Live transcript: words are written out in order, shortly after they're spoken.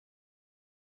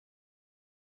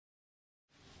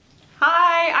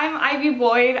I'm Ivy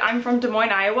Boyd. I'm from Des Moines,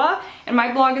 Iowa, and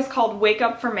my blog is called Wake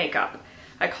Up for Makeup.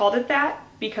 I called it that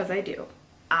because I do.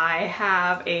 I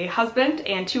have a husband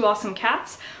and 2 awesome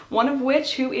cats, one of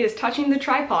which who is touching the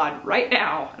tripod right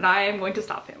now, and I am going to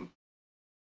stop him.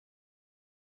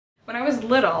 When I was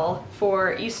little,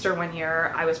 for Easter one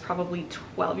year, I was probably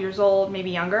 12 years old,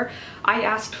 maybe younger, I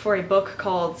asked for a book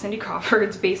called Cindy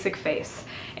Crawford's Basic Face.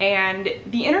 And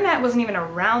the internet wasn't even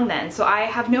around then, so I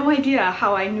have no idea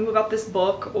how I knew about this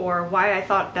book or why I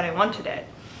thought that I wanted it.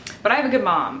 But I have a good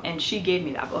mom, and she gave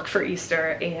me that book for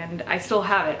Easter, and I still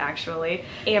have it actually.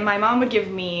 And my mom would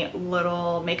give me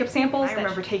little makeup samples. I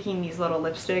remember taking these little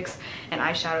lipsticks and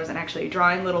eyeshadows and actually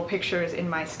drawing little pictures in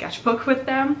my sketchbook with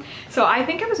them. So I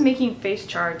think I was making face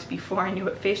charts before I knew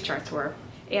what face charts were.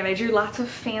 And I drew lots of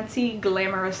fancy,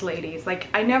 glamorous ladies. Like,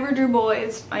 I never drew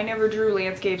boys, I never drew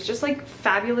landscapes, just like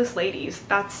fabulous ladies.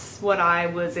 That's what I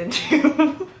was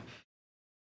into.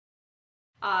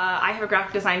 I have a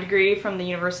graphic design degree from the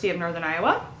University of Northern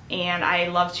Iowa, and I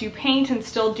love to paint and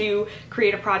still do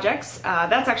creative projects.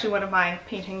 That's actually one of my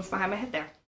paintings behind my head there.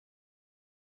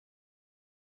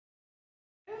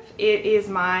 It is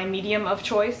my medium of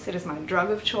choice. It is my drug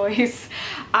of choice.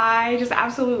 I just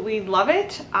absolutely love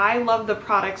it. I love the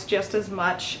products just as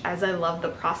much as I love the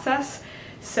process.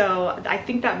 So I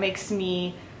think that makes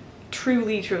me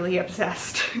truly, truly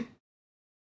obsessed.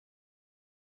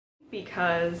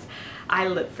 Because I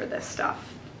live for this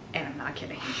stuff, and I'm not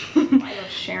kidding. I love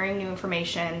sharing new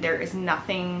information. There is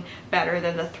nothing better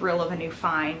than the thrill of a new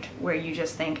find where you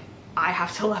just think, I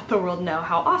have to let the world know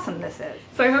how awesome this is.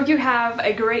 So I hope you have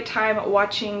a great time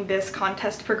watching this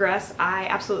contest progress. I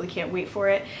absolutely can't wait for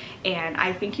it, and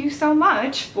I thank you so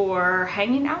much for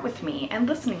hanging out with me and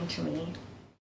listening to me.